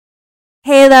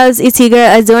Hey loves, it's your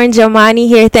girl Adorn Jamani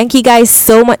here. Thank you guys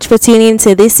so much for tuning in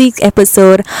to this week's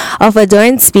episode of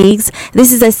Adorn Speaks.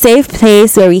 This is a safe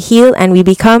place where we heal and we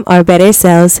become our better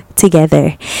selves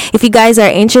together. If you guys are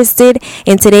interested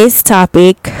in today's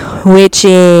topic, which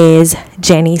is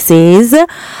Jenny Says,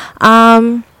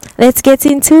 let's get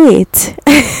into it.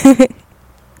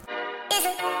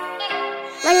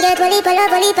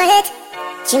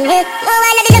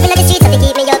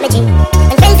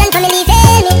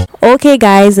 Okay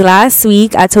guys, last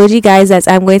week I told you guys that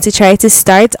I'm going to try to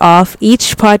start off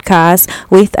each podcast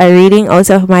with a reading out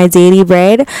of my daily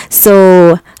bread.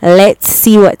 So let's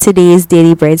see what today's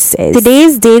daily bread says.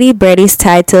 Today's daily bread is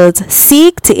titled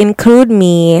Seek to Include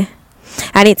Me.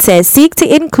 And it says, seek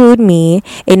to include me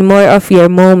in more of your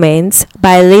moments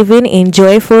by living in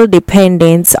joyful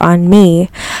dependence on me.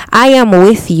 I am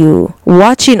with you,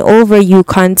 watching over you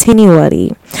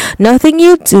continually. Nothing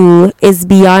you do is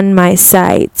beyond my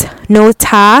sight. No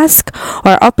task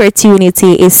or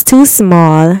opportunity is too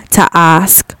small to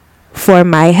ask for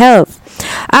my help.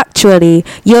 Actually,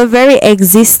 your very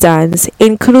existence,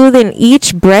 including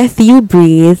each breath you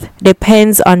breathe,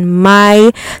 depends on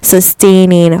my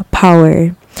sustaining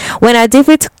power. When a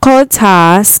difficult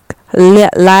task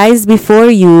lies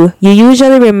before you, you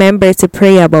usually remember to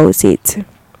pray about it,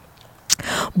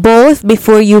 both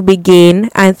before you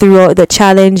begin and throughout the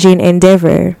challenging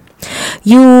endeavor.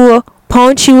 You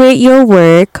punctuate your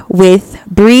work with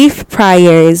brief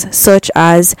prayers such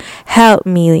as, "Help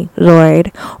me,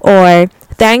 Lord," or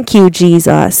 "Thank you,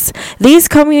 Jesus." These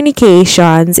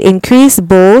communications increase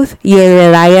both your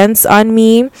reliance on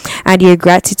me and your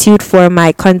gratitude for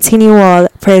my continual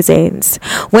presence.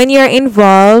 When you're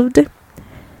involved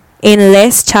in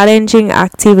less challenging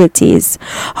activities,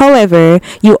 however,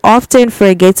 you often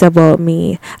forget about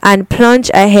me and plunge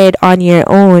ahead on your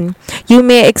own. You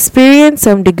may experience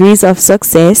some degrees of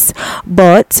success,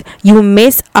 but you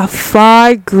miss a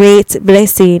far great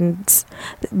blessing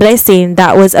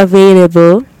that was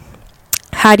available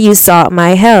had you sought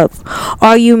my help.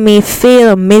 Or you may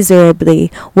fail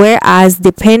miserably, whereas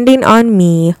depending on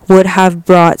me would have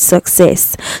brought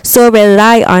success. So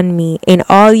rely on me in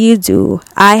all you do.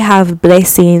 I have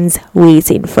blessings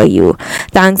waiting for you.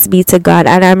 Thanks be to God.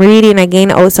 And I'm reading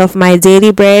again out of my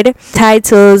daily bread,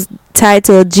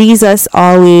 titled Jesus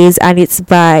Always, and it's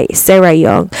by Sarah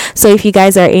Young. So if you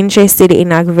guys are interested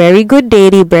in a very good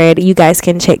daily bread, you guys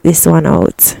can check this one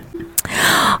out.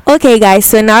 Okay guys,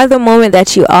 so now the moment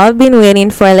that you all been waiting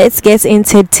for, let's get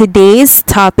into today's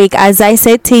topic. As I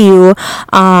said to you,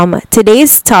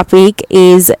 today's topic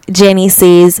is Jenny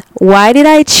Says. Why did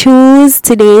I choose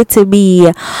today to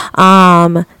be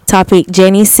topic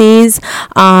Jenny Says?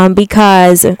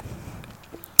 Because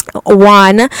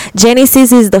one,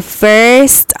 Genesis is the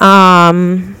first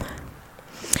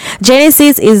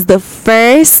Genesis is the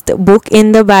first book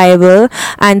in the Bible,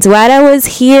 and while I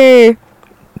was here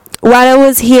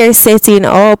setting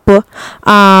up,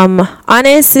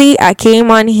 honestly I came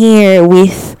on here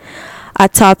with a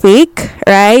topic,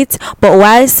 right? But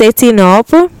while setting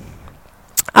up,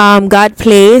 God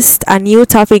placed a new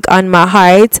topic on my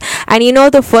heart. And you know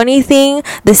the funny thing,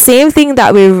 the same thing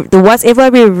that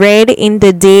whatever we read in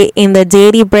the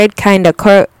daily bread kind of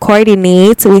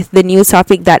coordinates with the new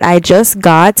topic that I just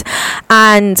got.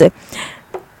 And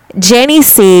Jenny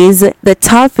Says, the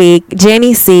topic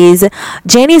Genesis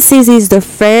is the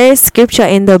first scripture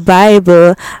in the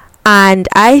Bible, and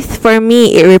for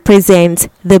me it represents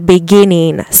the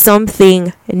beginning,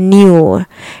 something new,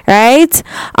 right?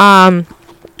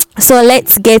 So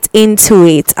let's get into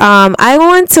it.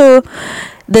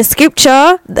 The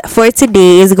scripture for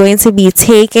today is going to be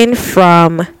taken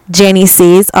from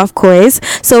Genesis, of course.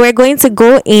 So we're going to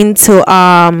go into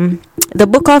the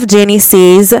book of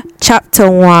Genesis, chapter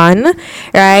 1,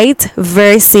 right?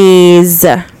 Verses.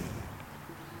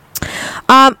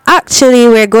 Actually,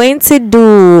 we're going to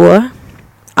do.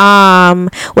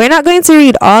 We're not going to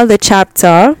read all the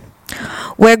chapter.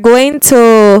 We're going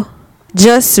to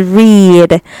just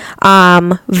read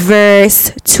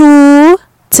verse 2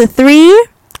 to 3.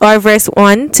 Or verse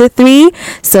 1 to 3.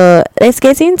 So let's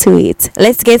get into it.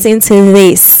 Let's get into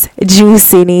this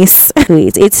juiciness.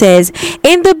 It says,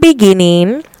 in the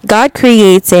beginning, God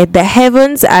created the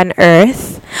heavens and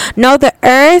earth. Now the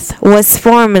earth was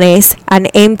formless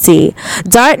and empty.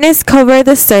 Darkness covered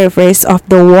the surface of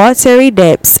the watery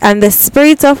depths, and the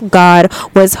Spirit of God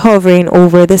was hovering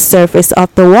over the surface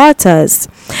of the waters.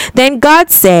 Then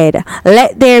God said,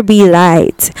 "Let there be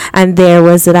light," and there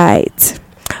was light.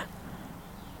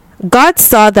 God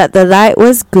saw that the light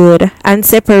was good and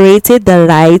separated the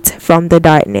light from the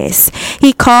darkness.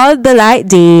 He called the light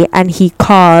day, and he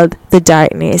called the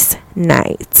darkness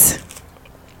night.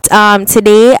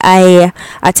 today I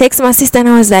text my sister and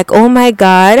I was like, oh my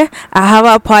god, I have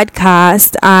a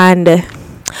podcast and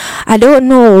I don't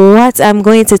know what I'm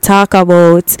going to talk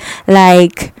about.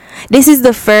 Like, this is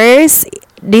the first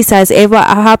this has ever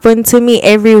happened to me.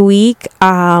 Every week,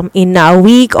 in a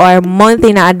week or a month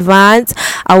in advance,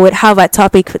 I would have a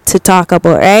topic to talk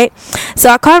about, right? So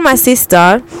I called my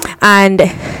sister and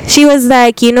she was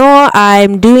like,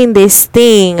 I'm doing this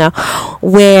thing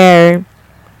where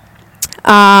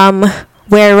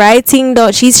we're writing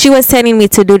down. She was telling me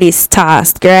to do this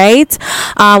task, right?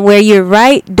 Where you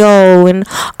write down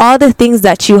all the things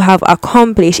that you have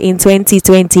accomplished in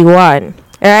 2021,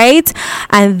 right?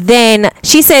 And then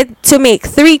she said to make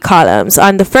 3 columns.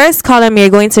 On the first column, you're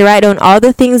going to write down all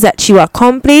the things that you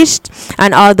accomplished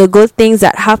and all the good things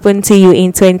that happened to you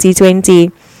in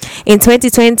 2022,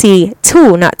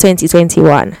 not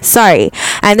 2021, sorry.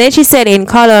 And then she said in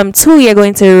column 2, you're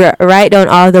going to write down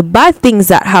all the bad things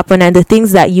that happened and the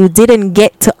things that you didn't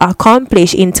get to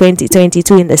accomplish in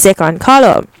 2022 in the second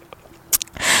column.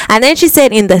 And then she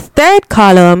said in the third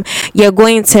column, you're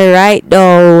going to write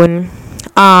down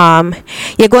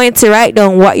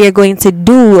what you're going to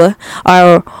do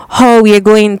or how you're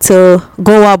going to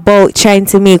go about trying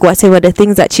to make whatever the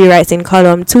things that she writes in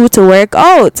column 2 to work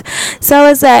out. So I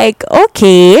was like,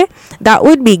 okay, that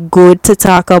would be good to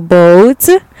talk about,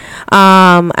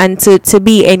 and to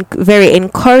be very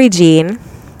encouraging.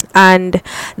 And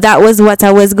that was what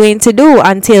I was going to do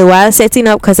until while setting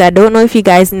up, because I don't know if you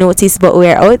guys noticed, but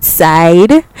we're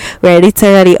outside. We're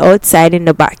literally outside in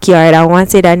the backyard. I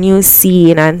wanted a new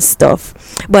scene and stuff,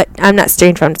 but I'm not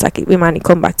straying from the topic. We might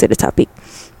come back to the topic.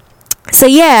 So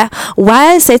yeah,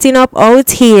 while setting up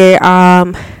out here,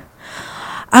 I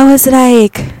was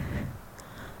like,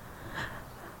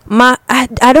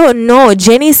 I don't know,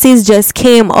 Genesis just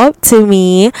came up to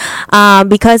me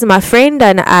because my friend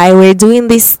and I were doing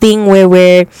this thing where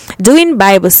we're doing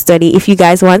Bible study. If you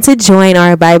guys want to join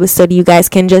our Bible study, you guys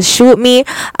can just shoot me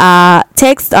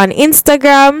text on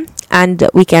Instagram and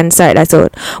we can start that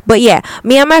out. But yeah,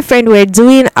 me and my friend were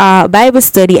doing a Bible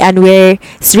study and we're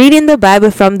reading the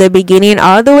Bible from the beginning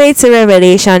all the way to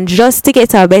Revelation just to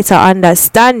get a better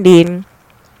understanding.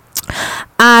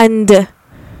 And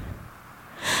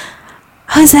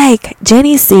I was like,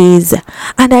 Genesis,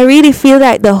 and I really feel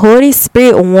like the Holy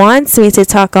Spirit wants me to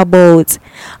talk about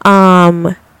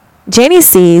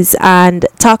Genesis and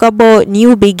talk about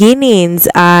new beginnings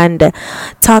and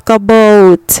talk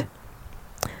about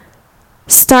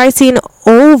starting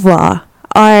over.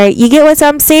 Or you get what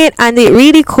I'm saying? And it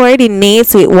really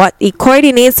coordinates with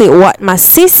what my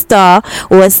sister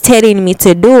was telling me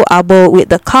to do about with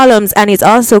the columns, and it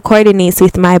also coordinates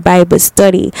with my Bible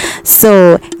study.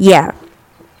 So yeah.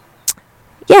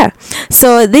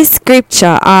 So this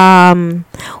scripture,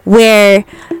 where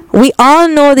we all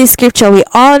know this scripture, we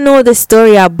all know the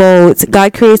story about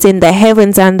God creating the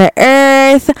heavens and the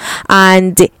earth,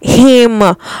 and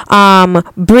Him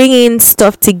bringing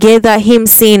stuff together, Him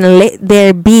saying, let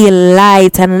there be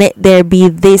light, and let there be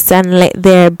this, and let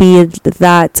there be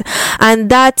that. And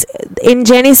that in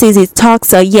Genesis, it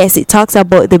talks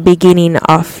about the beginning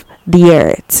of the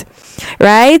earth,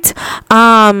 right?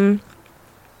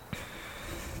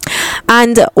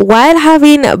 And while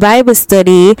having Bible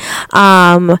study,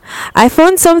 I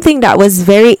found something that was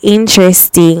very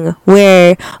interesting,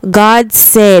 where God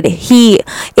said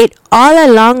all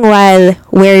along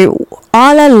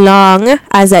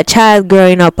as a child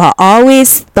growing up, I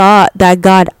always thought that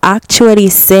God actually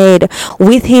said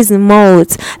with His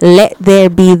mouth, let there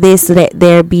be this, let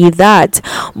there be that.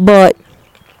 But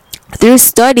through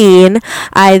studying,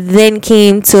 I then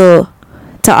came to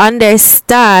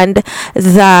understand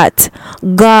that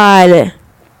God,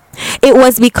 it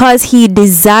was because He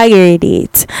desired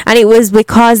it, and it was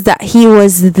because that He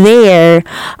was there,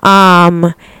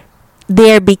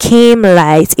 there became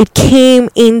light, it came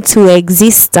into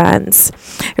existence,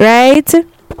 right?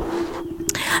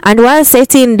 And while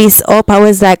setting this up, I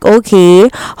was like, okay,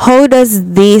 how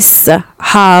does this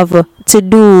have to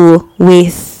do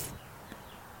with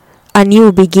a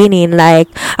new beginning? Like,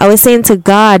 I was saying to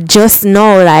God just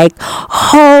now, like,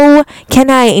 how can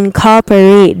I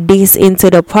incorporate this into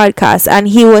the podcast? And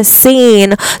He was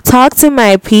saying, talk to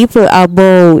my people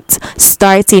about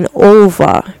starting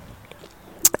over.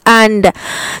 And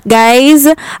guys,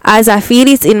 as I feel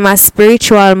it in my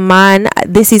spiritual man,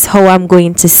 this is how I'm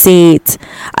going to say it,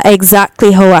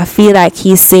 exactly how I feel like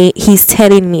He's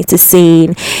telling me to say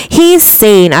it. He's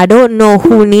saying, I don't know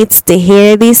who needs to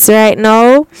hear this right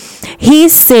now.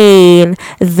 He's saying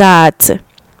that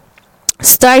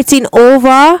starting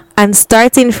over and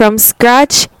starting from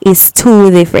scratch is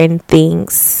 2 different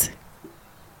things.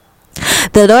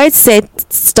 The Lord said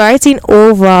starting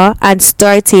over and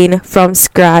starting from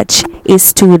scratch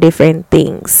is two different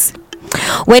things.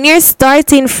 When you're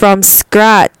starting from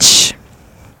scratch,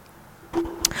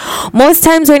 most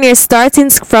times when you're starting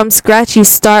from scratch, you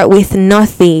start with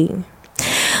nothing.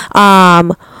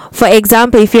 For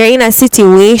example, if you're in a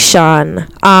situation,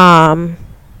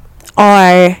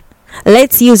 or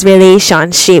let's use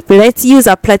relationship. Let's use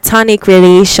a platonic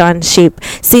relationship,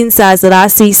 since as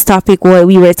last week's topic where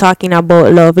we were talking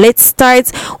about love. Let's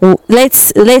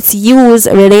use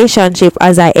relationship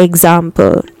as an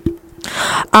example.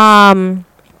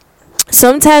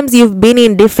 Sometimes you've been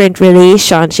in different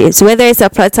relationships, whether it's a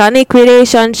platonic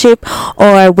relationship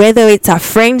or whether it's a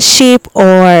friendship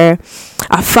or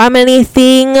a family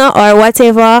thing or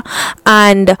whatever,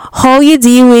 and how you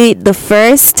deal with it the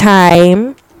first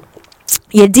time,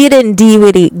 you didn't deal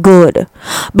with it good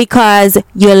because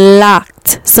you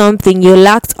lacked something. You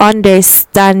lacked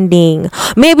understanding.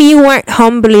 Maybe you weren't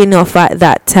humble enough at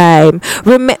that time.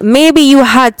 Maybe you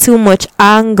had too much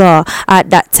anger at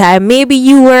that time. Maybe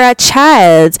you were a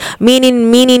child,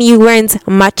 meaning you weren't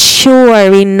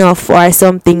mature enough or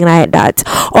something like that.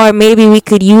 Or maybe we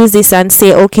could use this and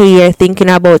say, okay, you're thinking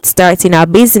about starting a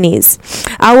business.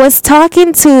 I was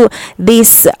talking to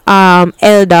this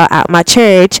elder at my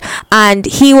church, and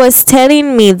he was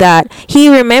telling me that he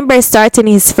remembers starting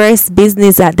his first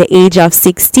business at the age of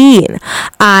 16,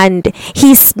 and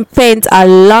he spent a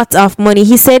lot of money.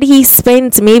 He said he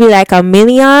spent maybe like $1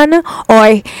 million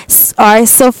or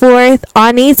so forth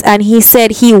on it, and he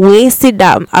said he wasted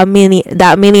that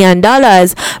 $1 million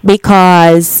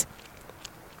because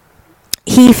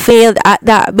he failed at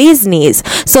that business.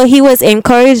 So he was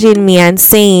encouraging me and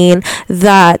saying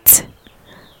that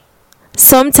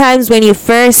sometimes when you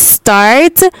first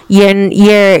start,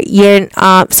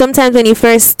 sometimes when you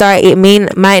first start, it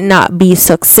might not be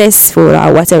successful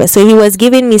or whatever. So he was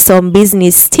giving me some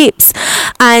business tips,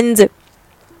 and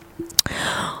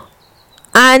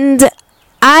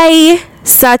I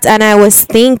sat and I was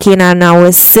thinking, and I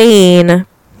was saying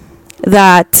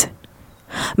that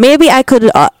maybe I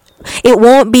could it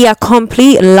won't be a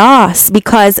complete loss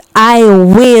because I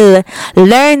will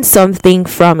learn something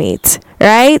from it,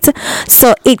 right?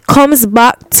 So it comes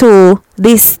back to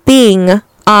this thing,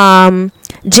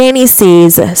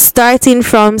 Genesis, starting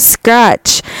from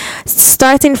scratch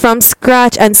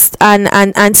and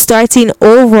starting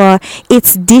over.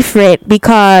 It's different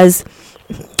because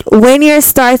when you're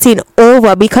starting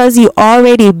over, because you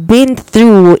already been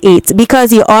through it,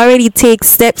 because you already take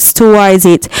steps towards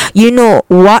it, you know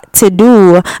what to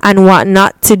do and what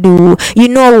not to do. You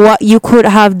know what you could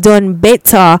have done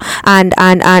better and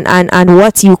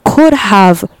what you could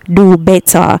have do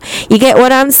better. You get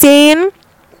what I'm saying?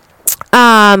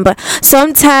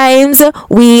 Sometimes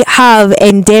we have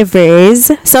endeavors.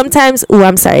 Sometimes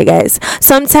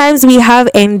we have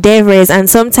endeavors, and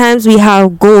sometimes we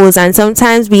have goals, and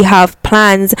sometimes we have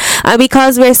plans, and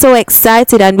because we're so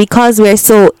excited and because we're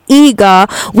so eager,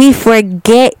 we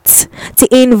forget to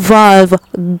involve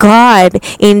God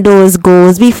in those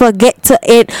goals. We forget to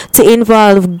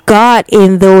involve God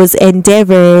in those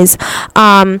endeavors.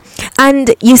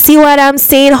 And you see what I'm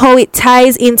saying, how it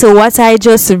ties into what I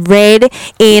just read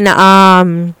in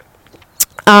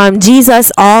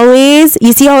Jesus Always.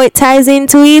 You see how it ties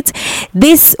into it?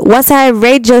 This, what I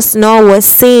read just now, was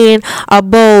saying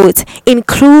about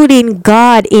including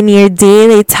God in your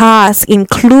daily task,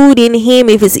 including Him,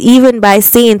 if it's even by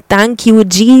saying thank you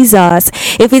Jesus,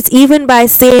 if it's even by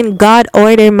saying God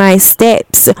order my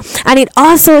steps. And it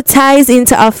also ties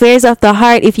into Affairs of the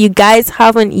Heart. If you guys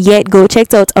haven't yet, go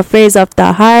check out Affairs of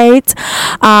the Heart,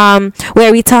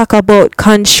 where we talk about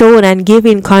control and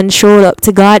giving control up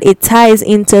to God. It ties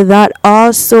into that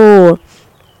also.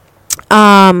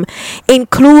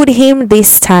 Include Him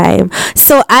this time.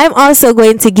 So I'm also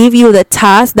going to give you the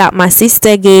task that my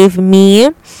sister gave me.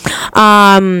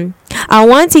 I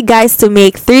want you guys to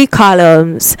make 3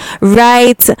 columns.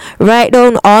 Write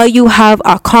down all you have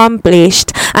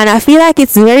accomplished. And I feel like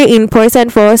it's very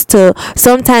important for us to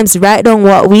sometimes write down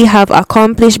what we have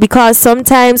accomplished, because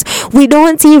sometimes we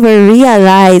don't even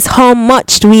realize how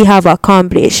much we have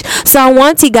accomplished. So I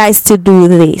want you guys to do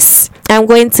this. I'm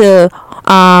going to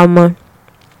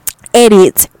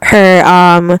edit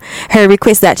her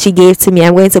request that she gave to me.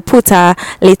 I'm going to put a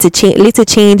little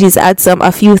changes, add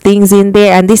a few things in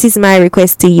there, and this is my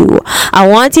request to you. I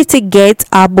want you to get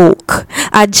a book,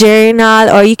 a journal,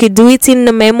 or you could do it in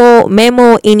the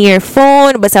memo in your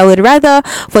phone, but I would rather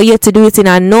for you to do it in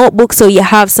a notebook so you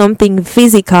have something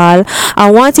physical.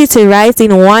 I want you to write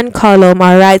in one column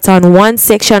or write on one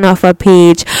section of a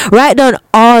page. Write down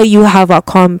all you have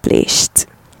accomplished.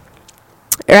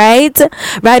 right?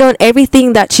 Write down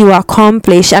everything that you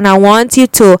accomplish, and I want you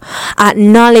to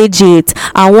acknowledge it.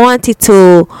 I want you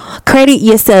to credit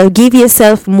yourself, give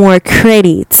yourself more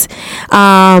credit,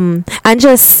 and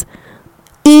just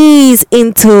ease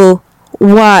into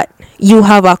what you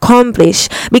have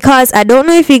accomplished. Because I don't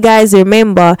know if you guys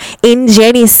remember, in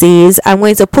Genesis, I'm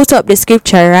going to put up the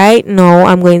scripture right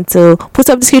now.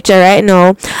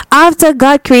 After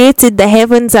God created the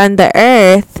heavens and the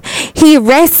earth, he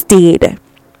rested.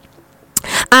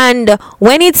 And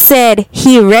when it said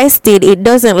he rested, it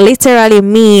doesn't literally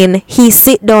mean he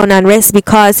sit down and rest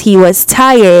because he was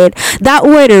tired. That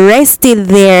word rested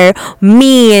there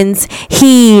means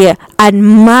he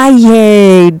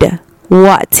admired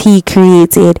what he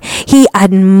created. He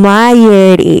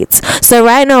admired it. So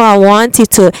right now I want you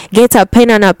to get a pen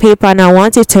and a paper, and I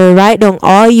want you to write down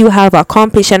all you have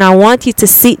accomplished, and I want you to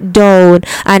sit down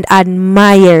and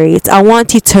admire it. I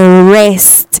want you to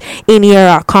rest in your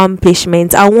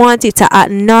accomplishments. I want you to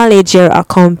acknowledge your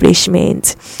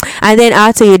accomplishment. And then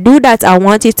after you do that, I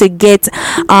want you to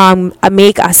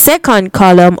make a second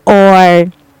column,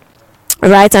 or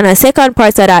right on a second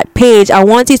part of that page, I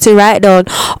want you to write down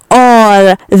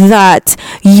all that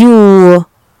you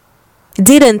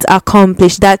didn't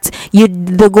accomplish,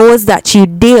 the goals that you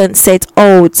didn't set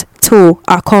out to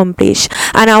accomplish.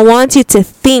 And I want you to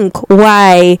think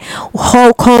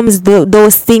how comes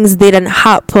those things didn't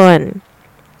happen,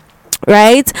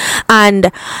 right?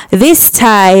 And this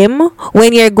time,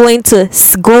 when you're going to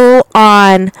go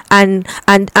on and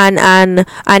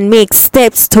make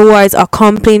steps towards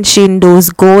accomplishing those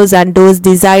goals and those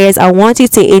desires, I want you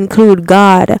to include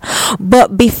God.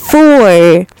 But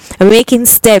before making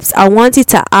steps, I want you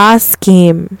to ask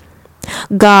him,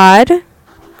 God,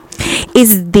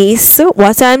 is this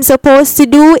what I'm supposed to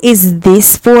do? Is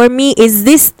this for me? Is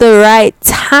this the right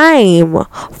time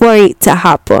for it to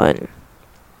happen?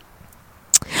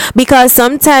 Because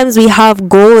sometimes we have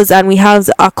goals and we have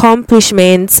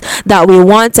accomplishments that we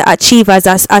want to achieve at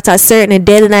a certain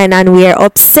deadline, and we're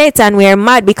upset and we're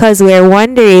mad because we're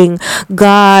wondering,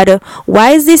 God,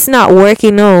 why is this not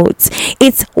working out?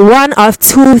 It's one of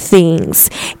two things: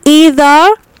 either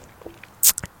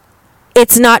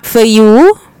it's not for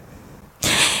you,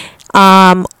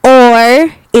 or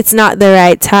it's not the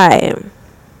right time.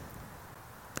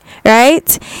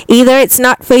 Right? Either it's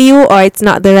not for you or it's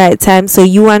not the right time. So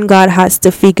you and God has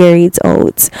to figure it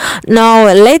out.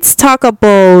 Now let's talk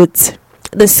about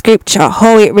the scripture,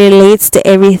 how it relates to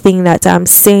everything that I'm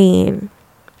saying.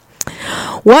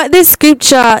 What the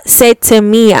scripture said to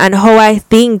me, and how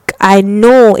I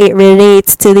know it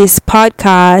relates to this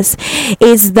podcast,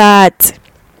 is that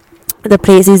the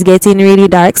place is getting really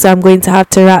dark, so I'm going to have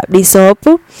to wrap this up.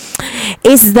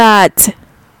 Is that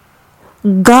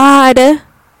God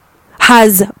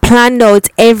has planned out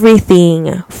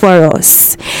everything for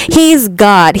us. He's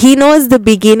God. He knows the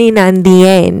beginning and the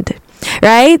end,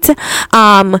 right?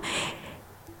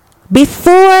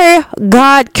 Before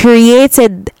God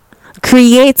created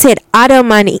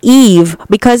Adam and Eve,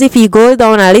 because if you go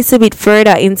down a little bit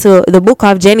further into the book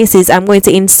of Genesis, I'm going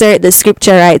to insert the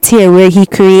scripture right here where he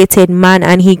created man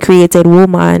and he created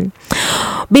woman.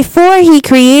 Before he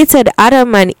created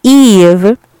Adam and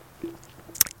Eve,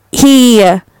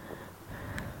 he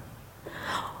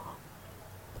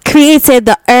created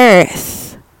the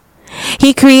earth.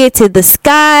 He created the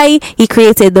sky. He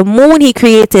created the moon. He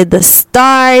created the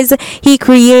stars. He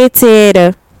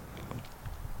created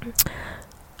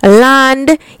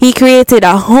land. He created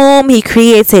a home. He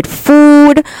created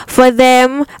food for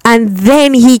them, and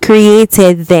then he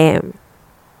created them.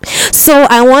 So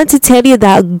I want to tell you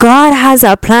that God has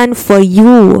a plan for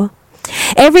you.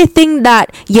 Everything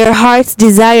that your heart's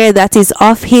desire that is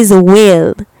of his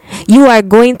will, you are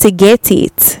going to get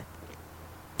it.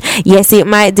 Yes, it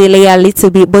might delay a little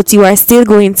bit, but you are still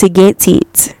going to get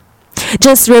it.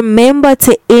 Just remember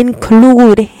to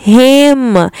include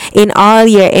him in all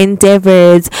your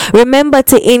endeavors. Remember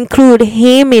to include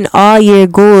him in all your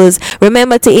goals.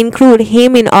 Remember to include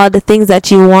him in all the things that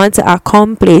you want to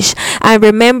accomplish. And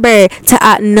remember to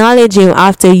acknowledge him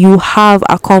after you have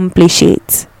accomplished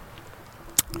it.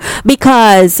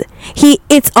 Because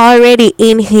it's already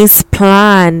in his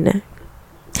plan.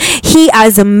 He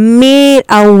has made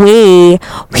a way.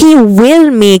 He will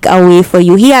make a way for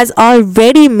you. He has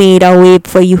already made a way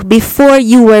for you before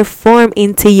you were formed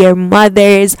into your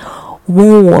mother's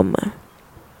womb.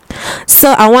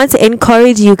 So I want to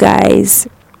encourage you guys.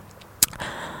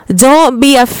 Don't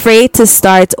be afraid to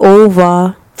start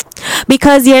over,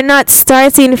 because you're not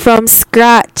starting from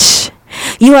scratch.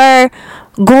 You are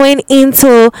going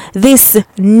into this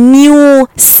new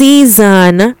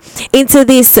season, into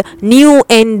this new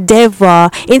endeavor,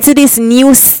 into this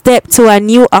new step to a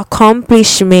new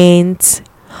accomplishment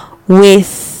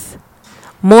with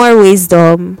more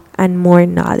wisdom and more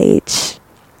knowledge.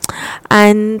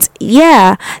 And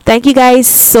yeah, thank you guys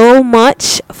so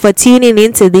much for tuning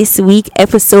into this week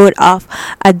episode of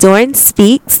Adorn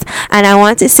Speaks. And I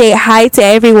want to say hi to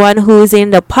everyone who's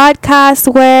in the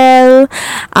podcast world.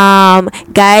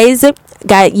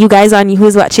 You guys on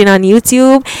who's watching on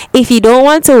YouTube, if you don't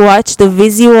want to watch the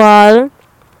visual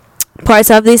parts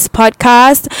of this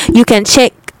podcast, you can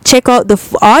check out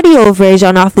the audio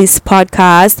version of this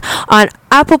podcast on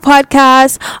Apple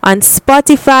Podcasts, on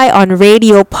Spotify, on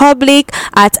Radio Public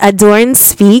at Adorn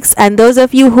Speaks. And those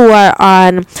of you who are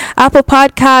on Apple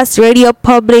Podcasts, Radio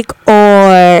Public,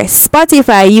 or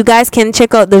Spotify, you guys can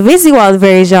check out the visual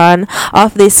version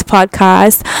of this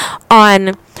podcast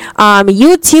on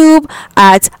YouTube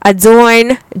at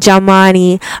Adorn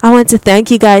Jamani. I want to thank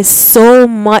you guys so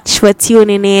much for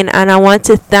tuning in, and I want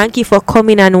to thank you for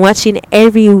coming and watching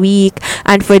every week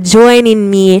and for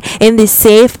joining me in this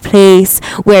safe place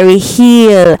where we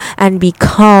heal and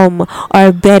become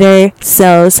our better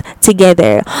selves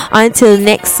together. Until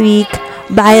next week,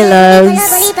 bye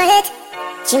loves.